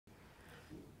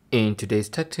In today's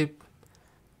tech tip,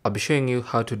 I'll be showing you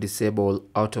how to disable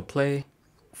autoplay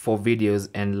for videos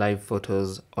and live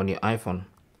photos on your iPhone.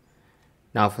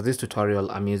 Now for this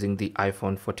tutorial, I'm using the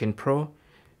iPhone 14 Pro,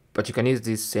 but you can use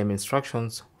these same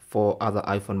instructions for other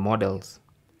iPhone models.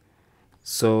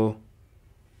 So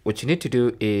what you need to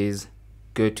do is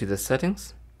go to the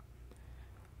settings.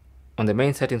 On the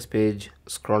main settings page,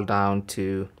 scroll down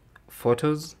to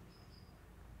Photos,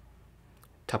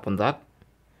 tap on that,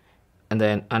 and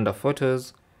then under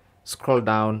Photos, scroll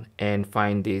down and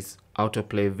find this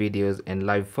autoplay videos and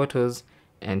live photos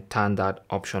and turn that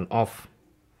option off.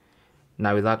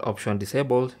 Now with that option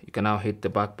disabled, you can now hit the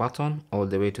back button all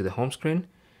the way to the home screen.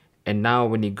 And now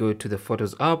when you go to the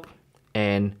Photos app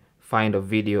and find a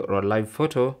video or a live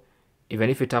photo, even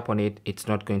if you tap on it, it's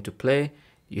not going to play.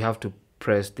 You have to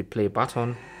press the play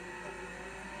button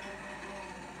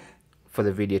for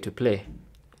the video to play.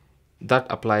 That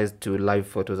applies to live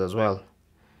photos as well.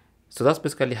 So that's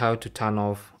basically how to turn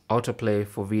off autoplay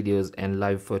for videos and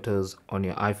live photos on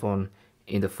your iPhone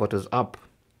in the Photos app.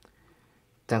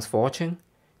 Thanks for watching.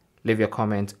 Leave your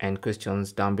comments and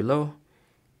questions down below,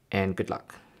 and good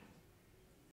luck.